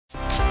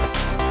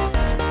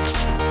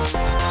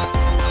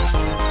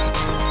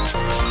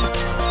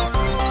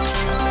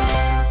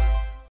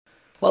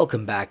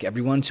Welcome back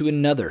everyone to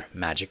another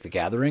Magic the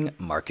Gathering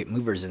Market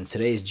Movers, and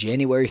today is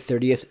January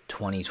 30th,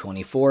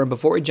 2024. And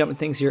before we jump into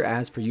things here,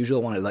 as per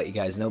usual, I want to let you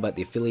guys know about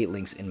the affiliate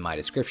links in my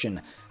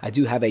description. I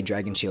do have a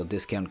Dragon Shield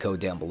discount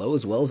code down below,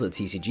 as well as a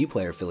TCG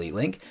player affiliate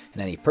link,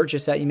 and any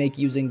purchase that you make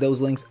using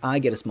those links, I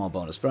get a small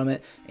bonus from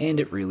it, and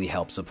it really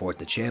helps support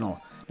the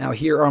channel. Now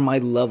here are my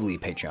lovely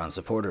Patreon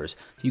supporters.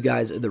 You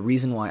guys are the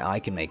reason why I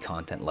can make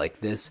content like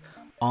this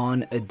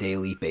on a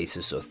daily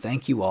basis, so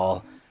thank you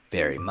all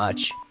very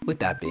much. With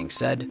that being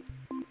said,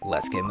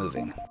 let's get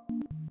moving.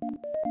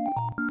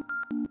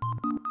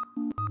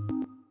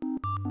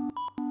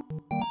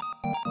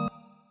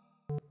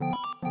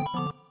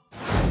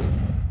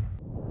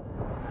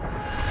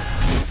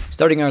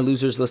 Starting our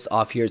losers list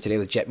off here today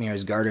with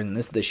Jetmir's Garden, and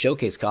this is the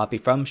showcase copy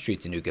from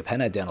Streets of New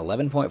Capenna, down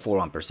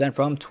 11.41%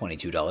 from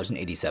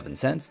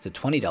 $22.87 to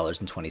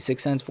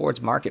 $20.26 for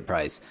its market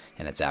price,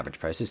 and its average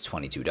price is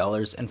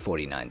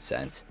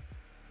 $22.49.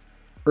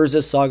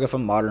 Urza's Saga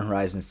from Modern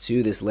Horizons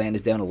 2, this land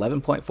is down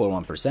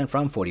 11.41%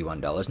 from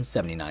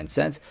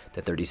 $41.79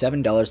 to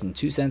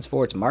 $37.02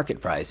 for its market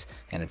price,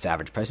 and its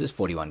average price is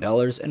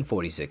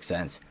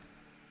 $41.46.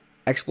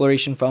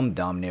 Exploration from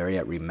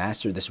Dominaria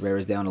Remastered, this rare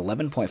is down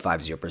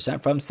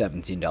 11.50% from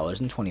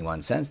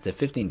 $17.21 to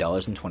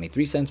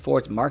 $15.23 for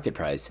its market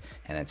price,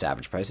 and its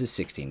average price is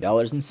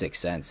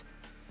 $16.06.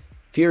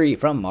 Fury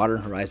from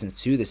Modern Horizons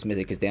 2, this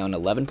mythic is down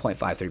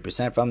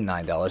 11.53% from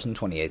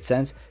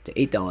 $9.28 to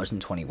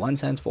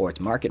 $8.21 for its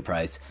market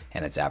price,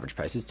 and its average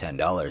price is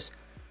 $10.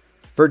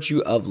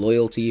 Virtue of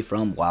Loyalty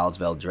from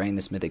Wildsveld Drain,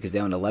 this mythic is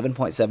down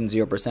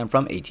 11.70%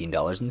 from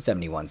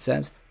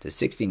 $18.71 to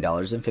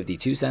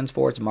 $16.52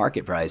 for its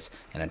market price,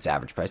 and its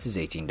average price is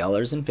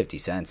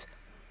 $18.50.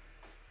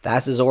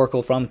 Thassa's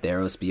Oracle from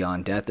Theros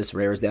Beyond Death, this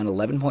rare is down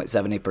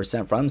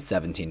 11.78% from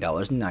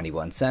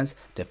 $17.91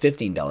 to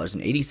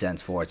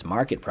 $15.80 for its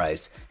market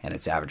price, and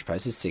its average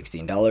price is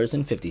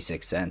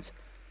 $16.56.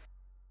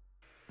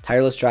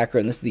 Tireless Tracker,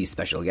 and this is the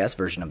special guest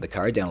version of the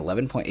card, down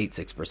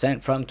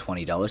 11.86% from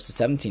 $20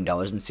 to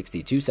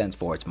 $17.62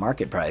 for its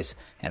market price,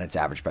 and its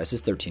average price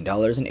is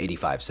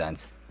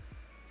 $13.85.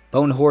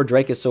 Bonehorde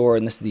Dracosaur,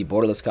 and this is the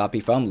borderless copy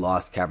from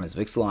Lost Caverns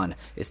of Ixalan.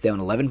 It's down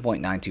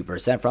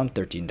 11.92% from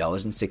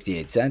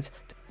 $13.68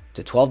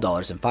 to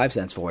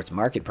 $12.05 for its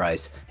market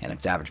price, and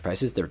its average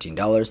price is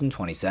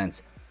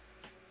 $13.20.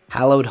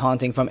 Hallowed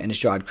Haunting from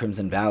Innistrad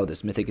Crimson Vow,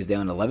 this mythic is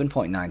down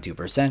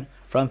 11.92%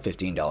 from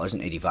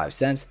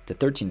 $15.85 to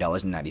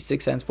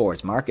 $13.96 for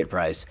its market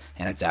price,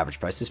 and its average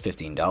price is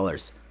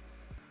 $15.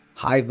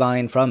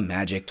 Hivebind from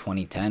Magic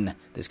 2010,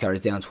 this card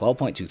is down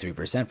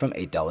 12.23% from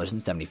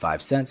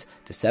 $8.75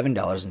 to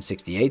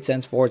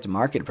 $7.68 for its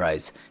market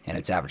price, and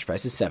its average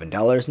price is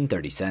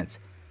 $7.30.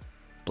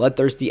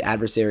 Bloodthirsty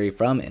Adversary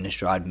from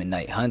Innistrad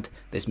Midnight Hunt,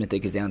 this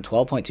mythic is down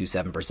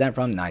 12.27%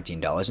 from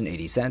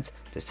 $19.80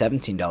 to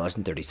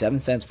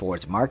 $17.37 for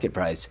its market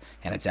price,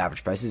 and its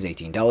average price is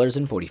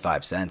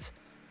 $18.45.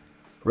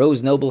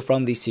 Rose Noble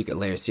from the Secret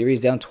Lair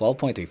series, down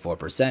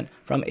 12.34%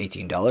 from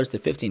 $18 to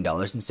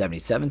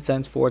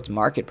 $15.77 for its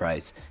market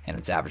price, and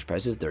its average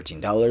price is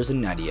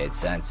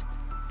 $13.98.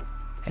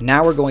 And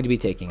now we're going to be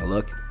taking a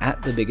look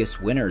at the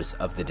biggest winners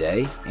of the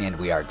day, and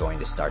we are going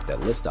to start that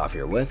list off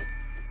here with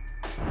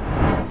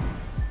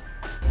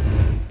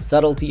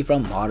Subtlety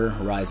from Modern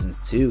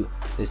Horizons 2.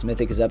 This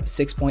mythic is up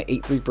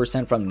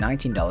 6.83% from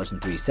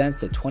 $19.03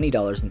 to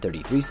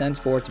 $20.33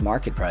 for its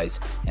market price,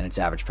 and its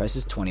average price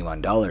is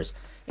 $21.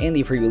 And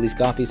the pre-release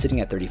copy is sitting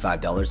at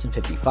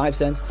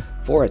 $35.55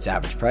 for its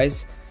average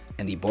price,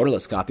 and the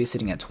borderless copy is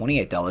sitting at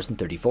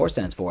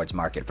 $28.34 for its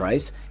market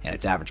price, and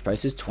its average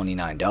price is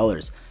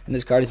 $29. And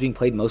this card is being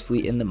played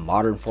mostly in the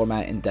modern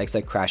format in decks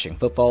like Crashing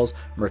Footfalls,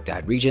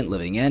 Murktide Regent,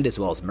 Living End, as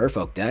well as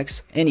Merfolk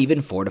decks, and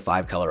even 4 to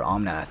 5 color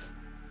Omnath.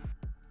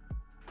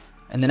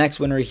 And the next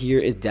winner here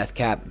is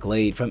Deathcap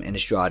Glade from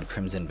Innistrad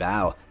Crimson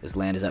Vow. This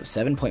land is up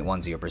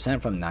 7.10%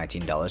 from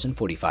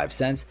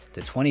 $19.45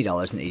 to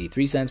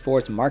 $20.83 for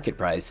its market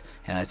price,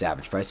 and its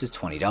average price is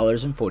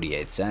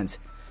 $20.48.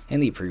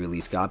 And the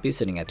pre-release copy is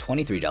sitting at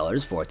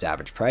 $23 for its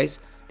average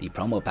price. The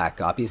promo pack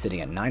copy is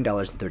sitting at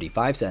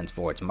 $9.35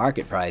 for its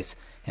market price,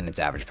 and its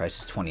average price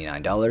is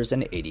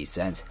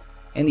 $29.80.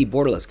 And the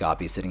borderless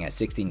copy is sitting at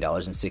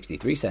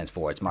 $16.63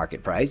 for its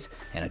market price,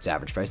 and its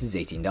average price is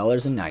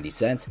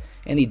 $18.90.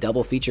 And the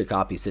double feature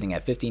copy is sitting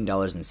at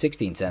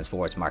 $15.16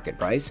 for its market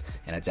price,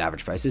 and its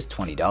average price is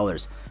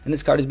 $20. And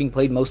this card is being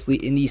played mostly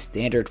in the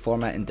standard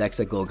format in decks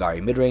like Golgari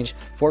Midrange,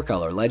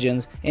 4-color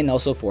Legends, and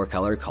also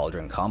 4-color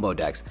Cauldron combo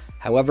decks.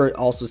 However, it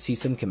also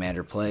sees some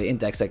commander play in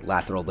decks like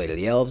Lateral Blade of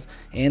the Elves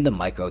and the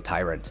Myco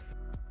Tyrant.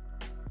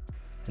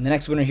 And the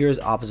next winner here is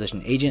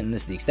Opposition Agent, and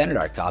this is the extended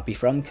art copy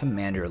from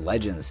Commander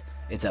Legends.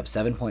 It's up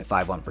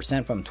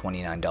 7.51% from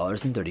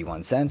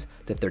 $29.31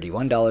 to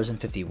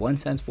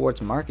 $31.51 for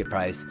its market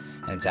price,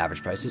 and its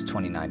average price is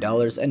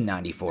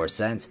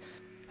 $29.94.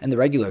 and the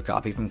regular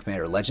copy from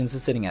Commander Legends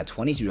is sitting at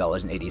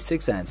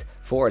 $22.86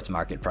 for its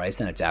market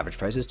price, and its average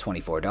price is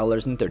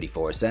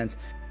 $24.34.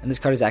 And this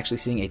card is actually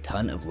seeing a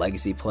ton of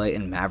legacy play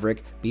in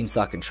Maverick,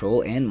 Beanstalk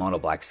Control, and Mono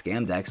Black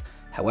Scam decks.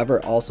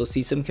 However, also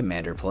see some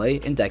Commander play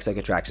in decks like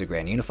Atraxa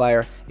Grand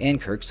Unifier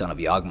and Kirk Son of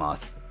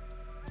Yawgmoth.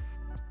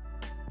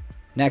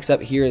 Next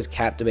up here is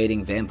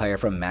Captivating Vampire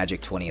from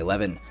Magic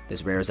 2011.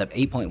 This rare is up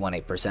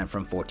 8.18%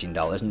 from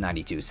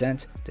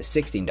 $14.92 to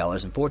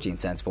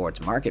 $16.14 for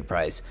its market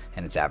price,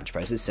 and its average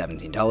price is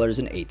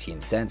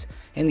 $17.18.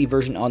 And the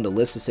version on the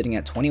list is sitting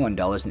at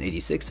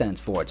 $21.86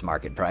 for its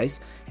market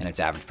price, and its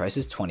average price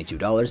is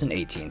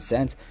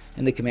 $22.18.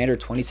 And the Commander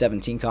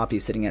 2017 copy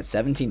is sitting at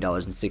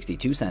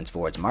 $17.62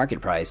 for its market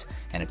price,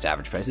 and its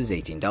average price is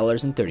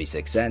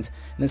 $18.36. And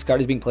this card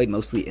is being played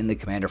mostly in the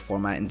Commander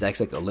format in decks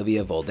like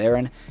Olivia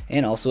Voldaren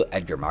and also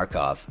Edgar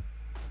Markov.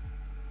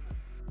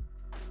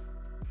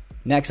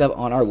 Next up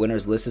on our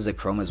winners list is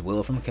Akroma's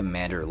Will from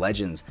Commander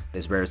Legends.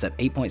 This rare is up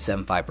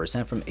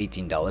 8.75% from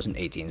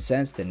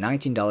 $18.18 to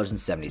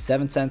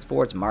 $19.77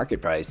 for its market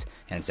price,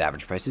 and its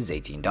average price is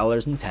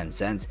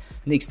 $18.10. And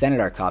the extended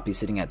art copy is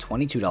sitting at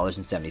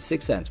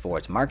 $22.76 for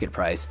its market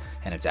price,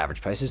 and its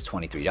average price is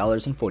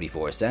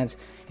 $23.44.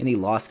 And the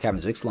Lost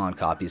Caverns of Ixalan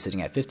copy is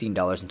sitting at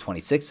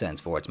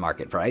 $15.26 for its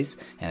market price,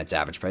 and its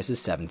average price is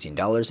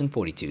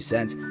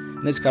 $17.42.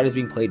 And this card is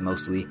being played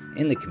mostly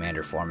in the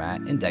Commander format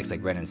in decks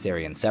like Ren and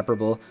Seri Inseparable,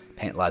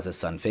 Pantlaza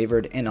Sun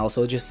Favored, and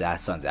also Jasaz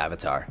Sun's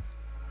Avatar.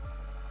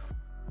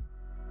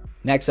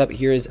 Next up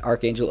here is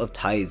Archangel of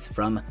Tides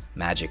from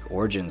Magic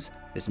Origins.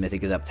 This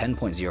mythic is up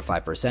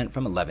 10.05%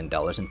 from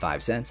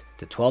 $11.05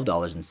 to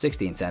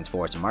 $12.16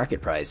 for its market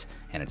price,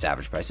 and its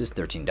average price is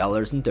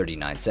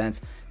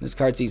 $13.39. This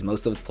card sees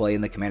most of its play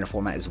in the Commander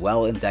format as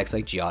well in decks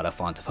like Giada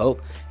Font of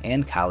Hope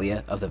and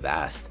Kalia of the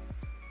Vast.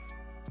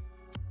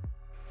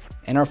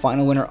 And our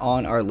final winner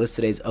on our list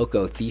today is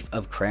Oko, Thief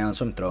of Crowns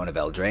from Throne of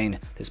Eldraine.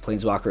 This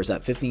Planeswalker is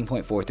up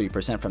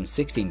 15.43% from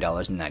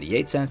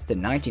 $16.98 to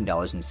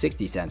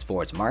 $19.60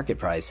 for its market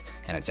price,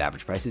 and its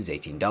average price is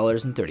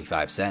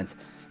 $18.35.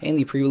 And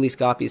the pre-release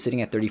copy is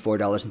sitting at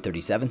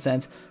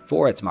 $34.37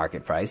 for its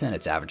market price, and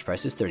its average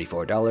price is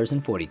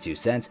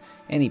 $34.42.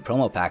 And the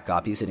promo pack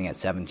copy is sitting at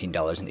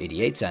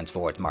 $17.88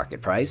 for its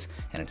market price,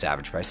 and its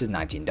average price is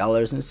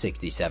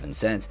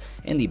 $19.67.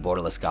 And the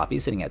borderless copy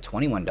is sitting at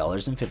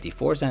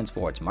 $21.54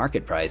 for its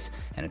market price,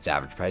 and its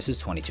average price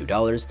is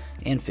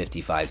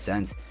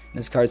 $22.55.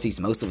 This card sees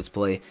most of its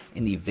play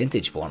in the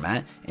Vintage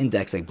format in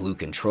decks like Blue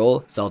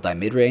Control, Sultai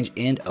Midrange,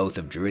 and Oath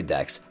of Druid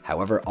decks.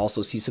 However,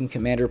 also see some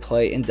Commander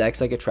play in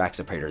decks like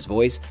Atraxa Praetor's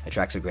Voice,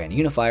 Atraxa Grand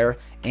Unifier,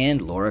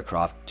 and Lara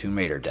Croft Tomb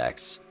Raider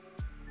decks.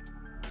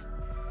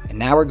 And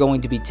now we're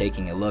going to be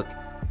taking a look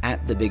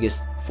at the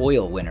biggest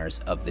foil winners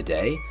of the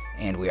day,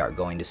 and we are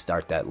going to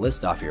start that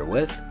list off here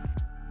with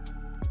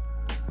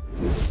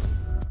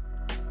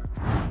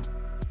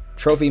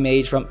Trophy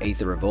Mage from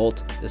Aether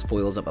Revolt. This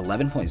foil is up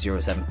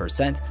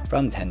 11.07%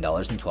 from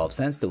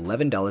 $10.12 to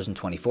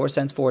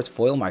 $11.24 for its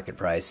foil market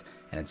price,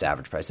 and its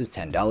average price is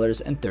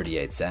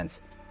 $10.38.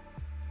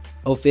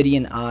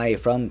 Ophidian Eye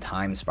from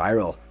Time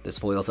Spiral. This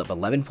foil is up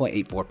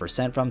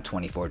 11.84% from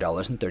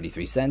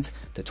 $24.33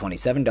 to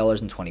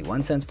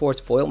 $27.21 for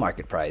its foil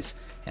market price,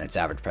 and its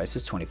average price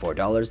is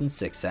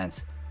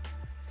 $24.06.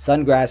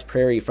 Sungrass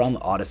Prairie from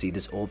Odyssey.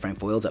 This old frame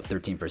foil is up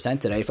 13%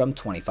 today from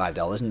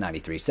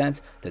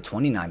 $25.93 to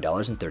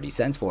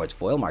 $29.30 for its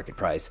foil market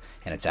price,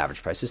 and its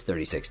average price is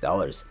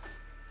 $36.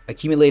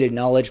 Accumulated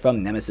Knowledge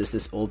from Nemesis.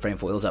 This old frame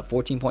foil is up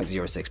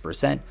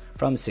 14.06%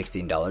 from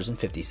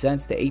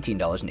 $16.50 to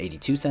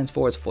 $18.82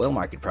 for its foil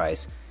market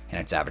price,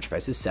 and its average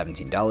price is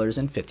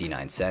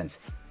 $17.59.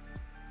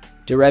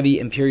 Derevi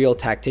Imperial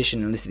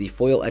Tactician, and this is the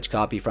foil edge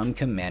copy from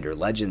Commander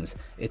Legends.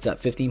 It's up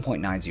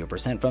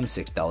 15.90% from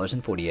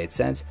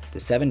 $6.48 to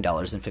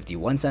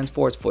 $7.51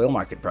 for its foil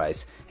market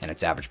price, and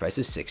its average price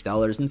is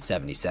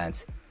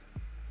 $6.70.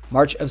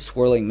 March of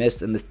Swirling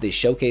Mist, and this is the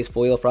showcase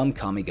foil from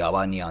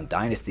Kamigawa Neon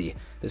Dynasty.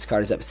 This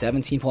card is up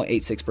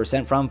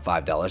 17.86% from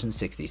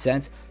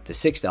 $5.60 to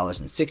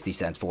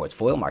 $6.60 for its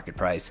foil market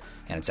price,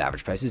 and its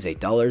average price is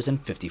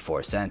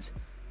 $8.54.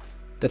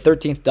 The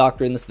 13th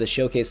Doctor, and this is the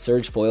showcase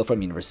Surge foil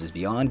from Universes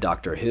Beyond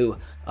Doctor Who,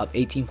 up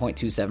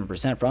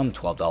 18.27% from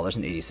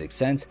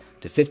 $12.86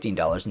 to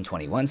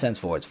 $15.21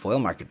 for its foil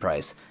market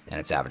price, and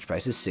its average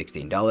price is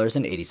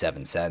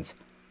 $16.87.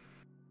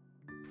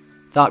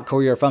 Thought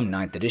Courier from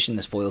 9th edition.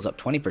 This foil is up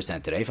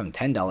 20% today from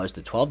 $10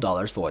 to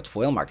 $12 for its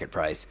foil market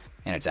price,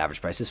 and its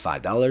average price is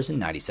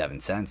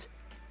 $5.97.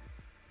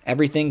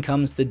 Everything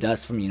Comes to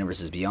Dust from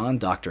Universes Beyond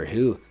Doctor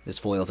Who. This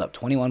foil is up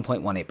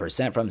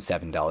 21.18% from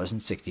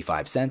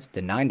 $7.65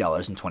 to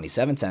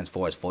 $9.27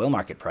 for its foil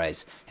market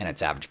price, and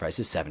its average price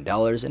is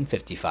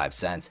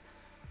 $7.55.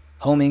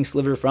 Homing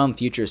Sliver from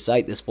Future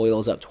Sight. This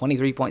foil is up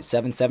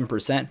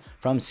 23.77%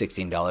 from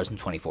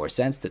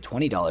 $16.24 to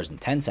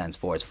 $20.10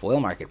 for its foil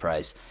market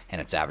price,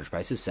 and its average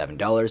price is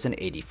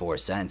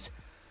 $7.84.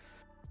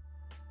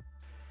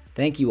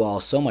 Thank you all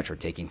so much for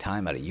taking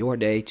time out of your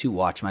day to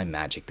watch my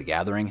Magic the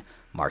Gathering.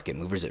 market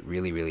movers. It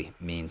really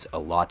means a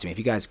lot to me. If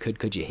you guys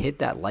could you hit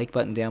that like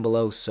button down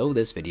below so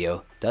this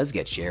video does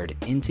get shared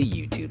into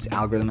YouTube's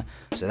algorithm,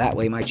 so that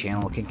way my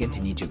channel can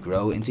continue to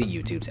grow into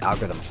YouTube's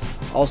algorithm.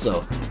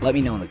 Also, let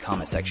me know in the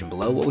comment section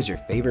below what was your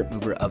favorite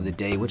mover of the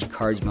day, which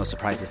cards you most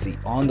surprised to see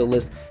on the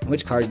list, and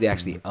which cards they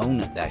actually own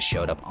that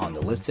showed up on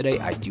the list today.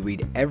 I do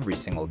read every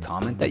single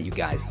comment that you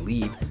guys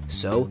leave,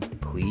 so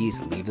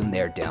please leave them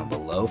there down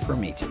below for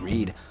me to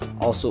read.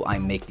 Also, I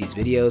make these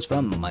videos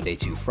from Monday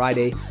to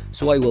Friday,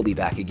 so I will be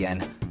back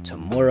again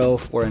tomorrow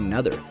for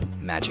another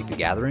Magic the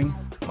Gathering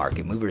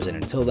Market Movers,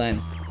 and until then,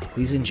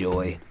 please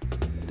enjoy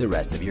the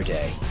rest of your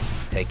day.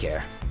 Take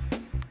care.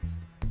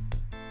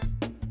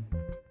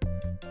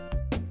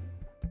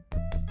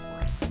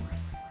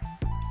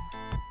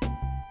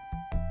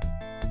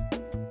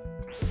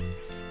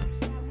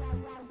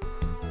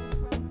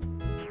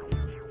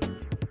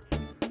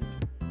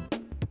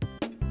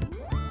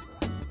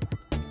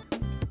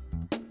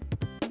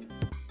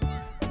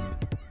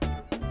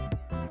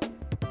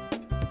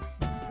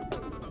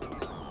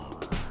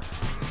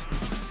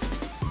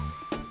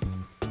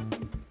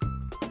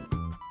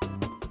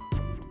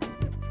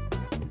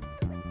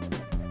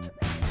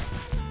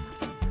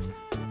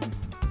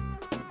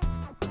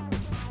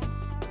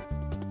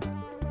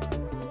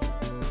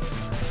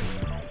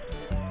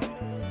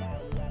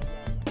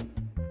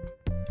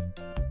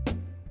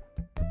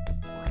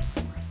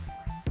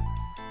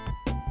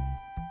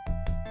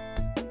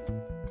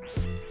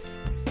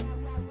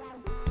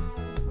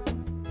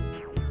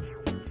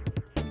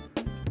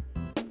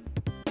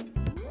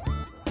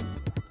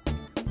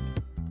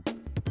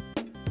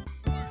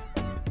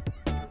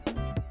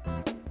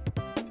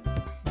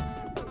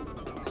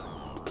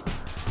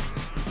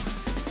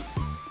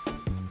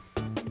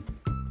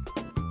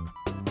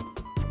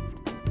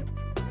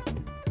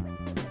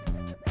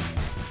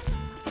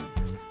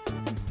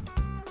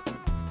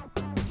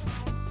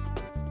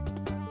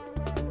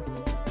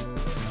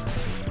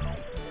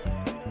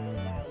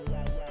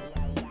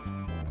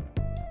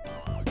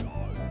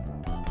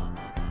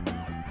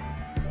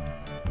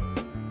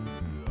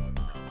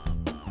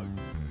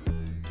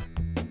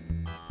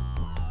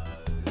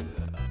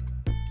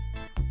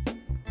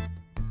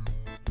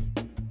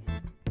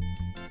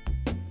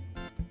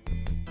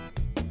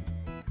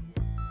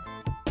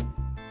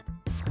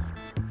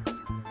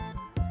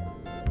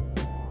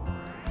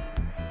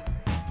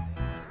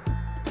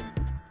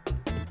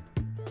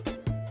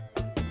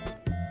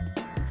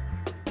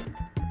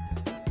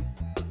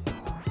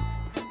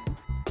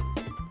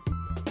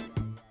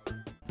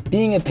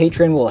 Being a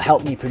patron will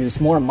help me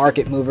produce more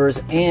market movers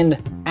and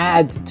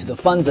add to the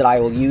funds that I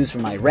will use for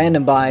my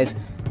random buys,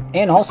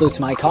 and also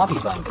to my coffee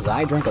fund, because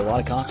I drink a lot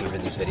of coffee for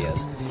these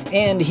videos.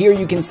 And here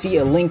you can see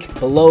a link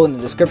below in the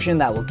description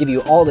that will give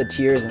you all the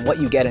tiers and what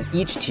you get in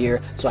each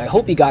tier, so I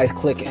hope you guys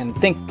click and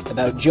think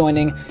about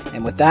joining,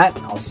 and with that,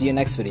 I'll see you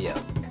next video.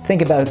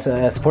 Think about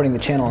supporting the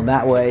channel in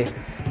that way.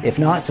 If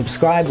not,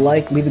 subscribe,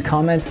 like, leave a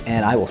comment,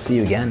 and I will see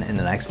you again in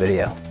the next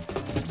video.